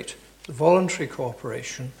generate the voluntary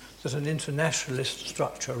cooperation that an internationalist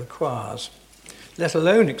structure requires, let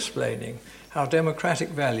alone explaining how democratic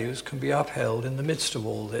values can be upheld in the midst of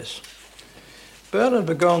all this. Bernard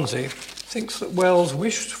Bergonzi thinks that Wells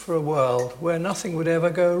wished for a world where nothing would ever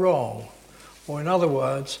go wrong, or in other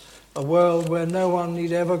words, a world where no one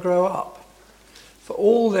need ever grow up. For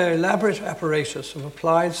all their elaborate apparatus of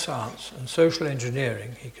applied science and social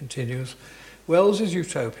engineering, he continues, Wells's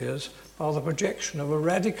utopias are the projection of a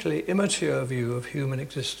radically immature view of human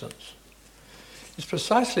existence. It's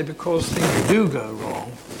precisely because things do go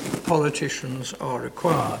wrong that politicians are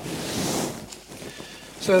required.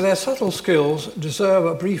 So their subtle skills deserve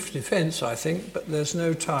a brief defence, I think, but there's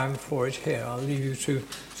no time for it here. I'll leave you to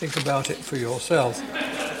think about it for yourself.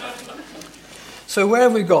 So where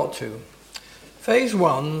have we got to? Phase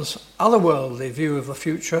 1's otherworldly view of the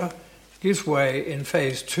future gives way in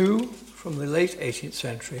Phase 2 from the late 18th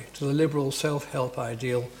century to the liberal self-help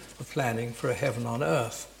ideal of planning for a heaven on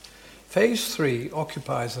earth. Phase 3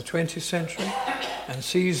 occupies the 20th century and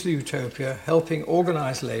sees the utopia helping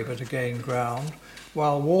organised labour to gain ground,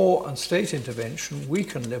 while war and state intervention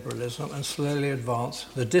weaken liberalism and slowly advance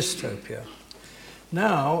the dystopia.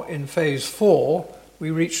 Now, in Phase 4,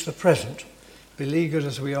 we reach the present, beleaguered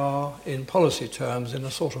as we are in policy terms in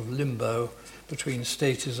a sort of limbo between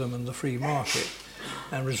statism and the free market,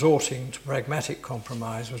 and resorting to pragmatic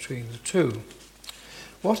compromise between the two.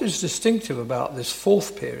 What is distinctive about this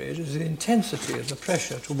fourth period is the intensity of the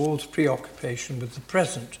pressure towards preoccupation with the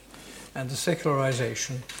present and the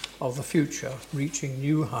secularization of the future, reaching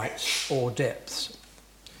new heights or depths.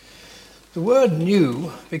 The word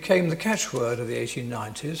new became the catchword of the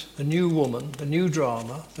 1890s, the new woman, the new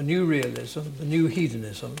drama, the new realism, the new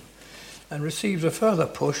hedonism, and received a further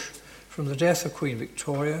push from the death of Queen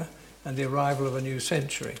Victoria and the arrival of a new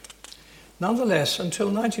century. Nonetheless, until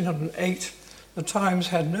 1908, the Times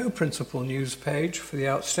had no principal news page for the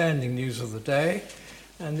outstanding news of the day,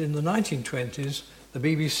 and in the 1920s, the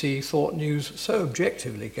BBC thought news so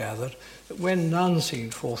objectively gathered that when none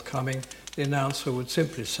seemed forthcoming, the announcer would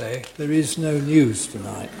simply say, "There is no news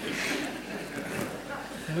tonight."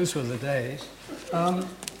 Those were the days.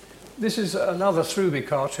 This is another Throughby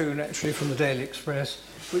cartoon, actually, from the Daily Express,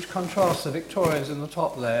 which contrasts the Victorians in the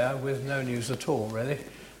top layer with no news at all, really.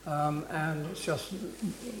 And it's just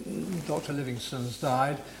Dr. Livingstone's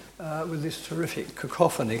died, with this terrific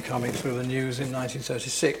cacophony coming through the news in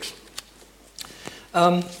 1936.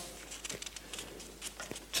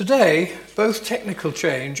 Today, both technical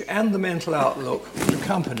change and the mental outlook which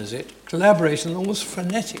accompanies it collaborate in an almost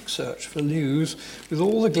frenetic search for news with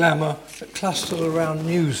all the glamour that clusters around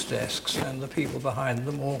news desks and the people behind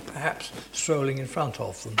them, or perhaps strolling in front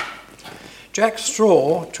of them. Jack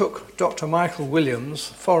Straw took Dr. Michael Williams,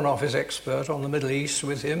 Foreign Office expert on the Middle East,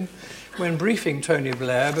 with him when briefing Tony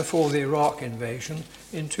Blair before the Iraq invasion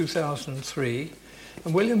in 2003,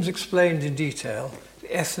 and Williams explained in detail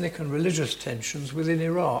the ethnic and religious tensions within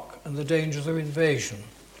Iraq and the dangers of invasion.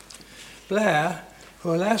 Blair,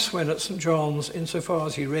 who alas went at St. John's insofar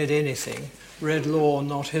as he read anything, read law,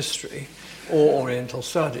 not history, or Oriental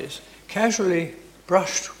studies, casually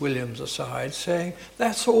brushed Williams aside, saying,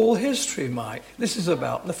 "That's all history, Mike. This is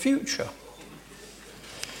about the future."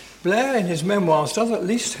 Blair, in his memoirs, does at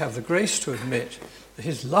least have the grace to admit that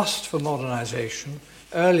his lust for modernization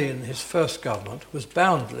early in his first government, was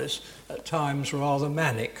boundless, at times rather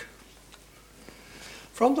manic.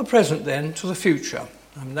 From the present then to the future.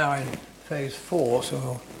 I'm now in phase 4, so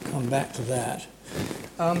I'll come back to that.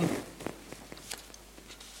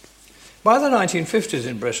 By the 1950s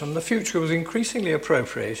in Britain, the future was increasingly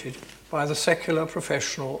appropriated by the secular,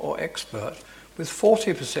 professional or expert, with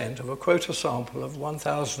 40% of a quota sample of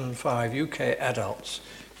 1,005 UK adults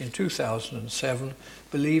in 2007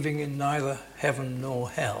 believing in neither heaven nor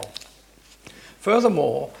hell.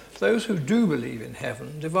 Furthermore, those who do believe in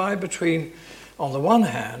heaven divide between, on the one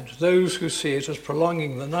hand, those who see it as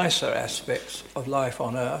prolonging the nicer aspects of life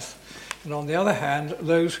on earth, and on the other hand,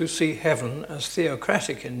 those who see heaven as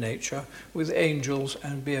theocratic in nature with angels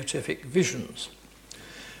and beatific visions.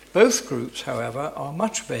 Both groups, however, are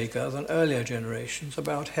much vaguer than earlier generations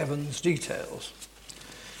about heaven's details.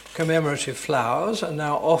 Commemorative flowers are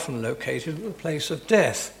now often located at the place of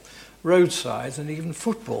death, roadsides and even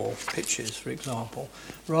football pitches, for example,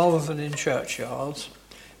 rather than in churchyards,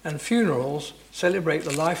 and funerals celebrate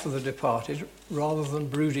the life of the departed rather than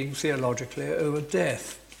brooding theologically over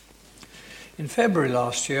death. In February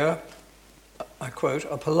last year, I quote,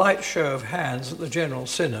 "a polite show of hands at the General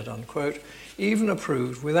Synod," unquote, even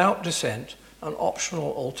approved without dissent an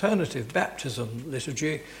optional alternative baptism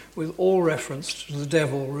liturgy with all reference to the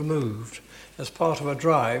devil removed as part of a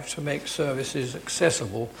drive to make services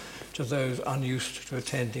accessible to those unused to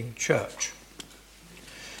attending church.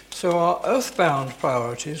 So our earthbound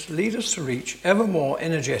priorities lead us to reach ever more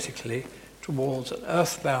energetically towards an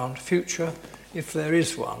earthbound future, if there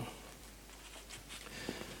is one.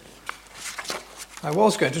 I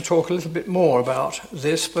was going to talk a little bit more about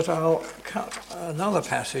this, but I'll cut another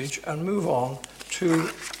passage and move on to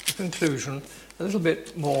the conclusion, a little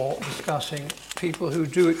bit more discussing people who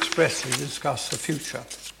do expressly discuss the future.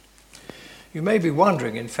 You may be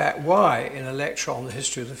wondering, in fact, why in a lecture on the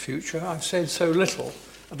history of the future I've said so little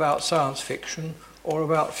about science fiction or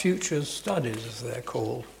about futures studies, as they're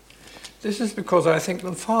called. This is because I think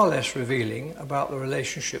them far less revealing about the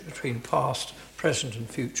relationship between past, present and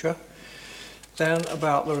future than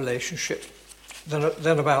about the relationship,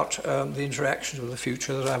 than about the interactions with the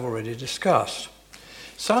future that I've already discussed.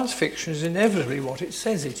 Science fiction is inevitably what it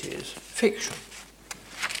says it is, fiction.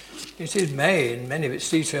 It may, in many of its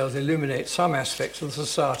details, illuminate some aspects of the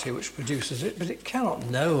society which produces it, but it cannot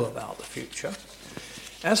know about the future.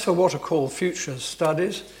 As for what are called future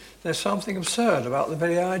studies, there's something absurd about the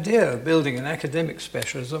very idea of building an academic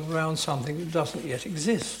specialism around something that doesn't yet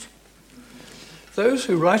exist. Those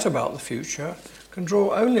who write about the future can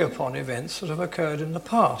draw only upon events that have occurred in the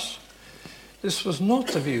past. This was not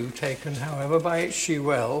the view taken, however, by H.G.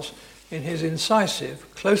 Wells in his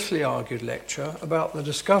incisive, closely argued lecture about the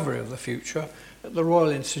discovery of the future at the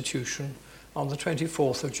Royal Institution on the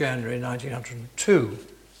 24th of January 1902.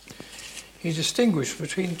 He distinguished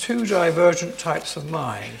between two divergent types of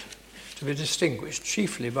mind, to be distinguished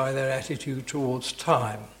chiefly by their attitude towards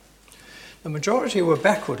time. The majority were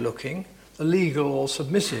backward-looking, the legal or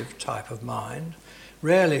submissive type of mind,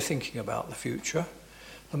 rarely thinking about the future.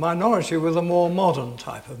 The minority were the more modern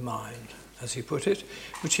type of mind, as he put it,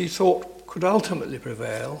 which he thought could ultimately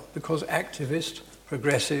prevail because activist,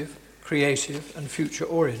 progressive, creative and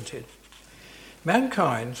future-oriented.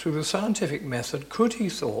 Mankind, through the scientific method, could, he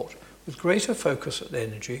thought, with greater focus and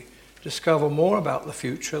energy, discover more about the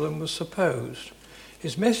future than was supposed.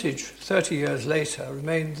 His message 30 years later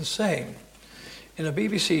remained the same. In a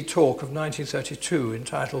BBC talk of 1932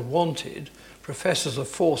 entitled Wanted, Professors of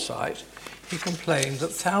Foresight, he complained that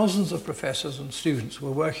thousands of professors and students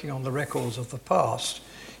were working on the records of the past,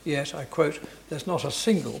 yet, I quote, "there's not a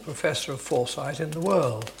single professor of foresight in the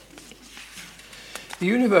world." The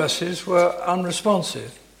universities were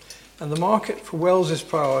unresponsive, and the market for Wells's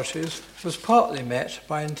priorities was partly met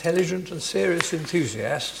by intelligent and serious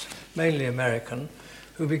enthusiasts, mainly American,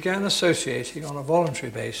 who began associating on a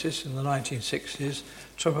voluntary basis in the 1960s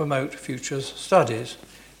to promote futures studies,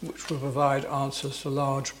 which would provide answers to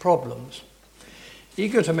large problems.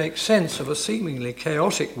 Eager to make sense of a seemingly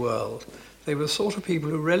chaotic world, they were the sort of people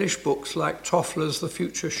who relished books like Toffler's The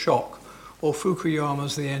Future Shock or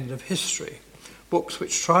Fukuyama's The End of History, books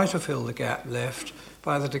which try to fill the gap left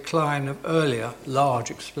by the decline of earlier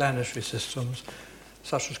large explanatory systems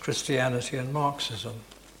such as Christianity and Marxism.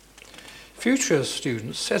 Futures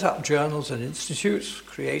students set up journals and institutes,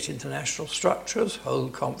 create international structures,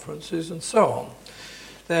 hold conferences and so on.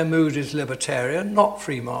 Their mood is libertarian, not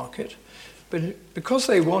free market, but because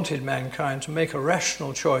they wanted mankind to make a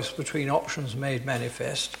rational choice between options made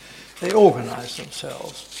manifest, they organized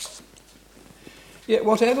themselves. Yet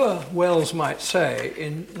whatever Wells might say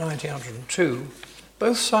in 1902,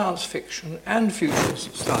 both science fiction and future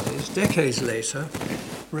studies, decades later,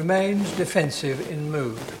 remained defensive in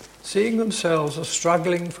mood, seeing themselves as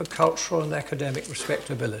struggling for cultural and academic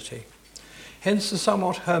respectability. Hence the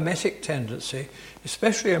somewhat hermetic tendency,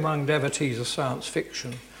 especially among devotees of science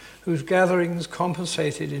fiction, whose gatherings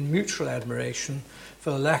compensated in mutual admiration for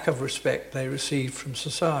the lack of respect they received from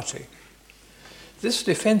society. This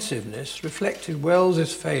defensiveness reflected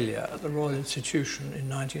Wells's failure at the Royal Institution in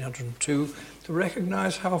 1902 to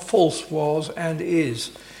recognise how false was and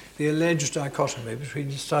is the alleged dichotomy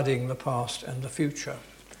between studying the past and the future.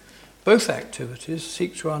 Both activities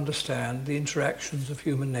seek to understand the interactions of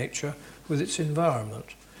human nature with its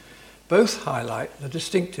environment. Both highlight the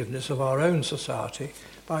distinctiveness of our own society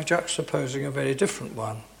by juxtaposing a very different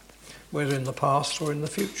one, whether in the past or in the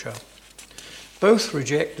future. Both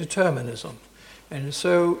reject determinism, and in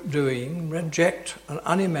so doing reject an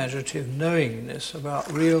unimaginative knowingness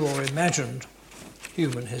about real or imagined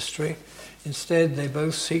human history. Instead, they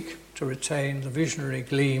both seek to retain the visionary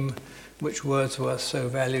gleam which Wordsworth so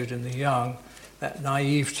valued in the young, that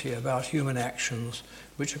naivety about human actions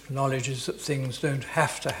which acknowledges that things don't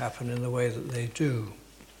have to happen in the way that they do.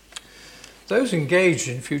 Those engaged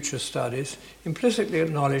in future studies implicitly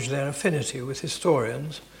acknowledge their affinity with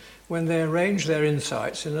historians when they arrange their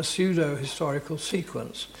insights in a pseudo-historical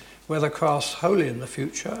sequence, whether cast wholly in the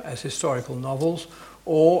future as historical novels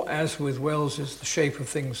or, as with Wells's The Shape of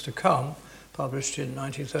Things to Come, published in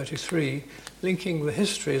 1933, linking the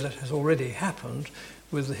history that has already happened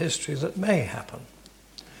with the history that may happen.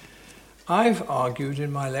 I've argued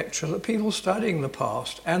in my lecture that people studying the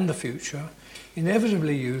past and the future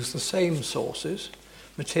inevitably use the same sources,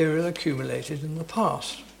 material accumulated in the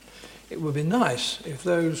past. It would be nice if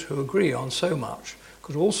those who agree on so much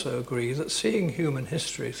could also agree that seeing human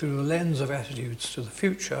history through the lens of attitudes to the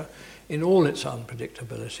future in all its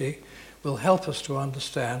unpredictability will help us to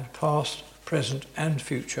understand past, present and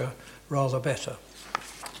future rather better.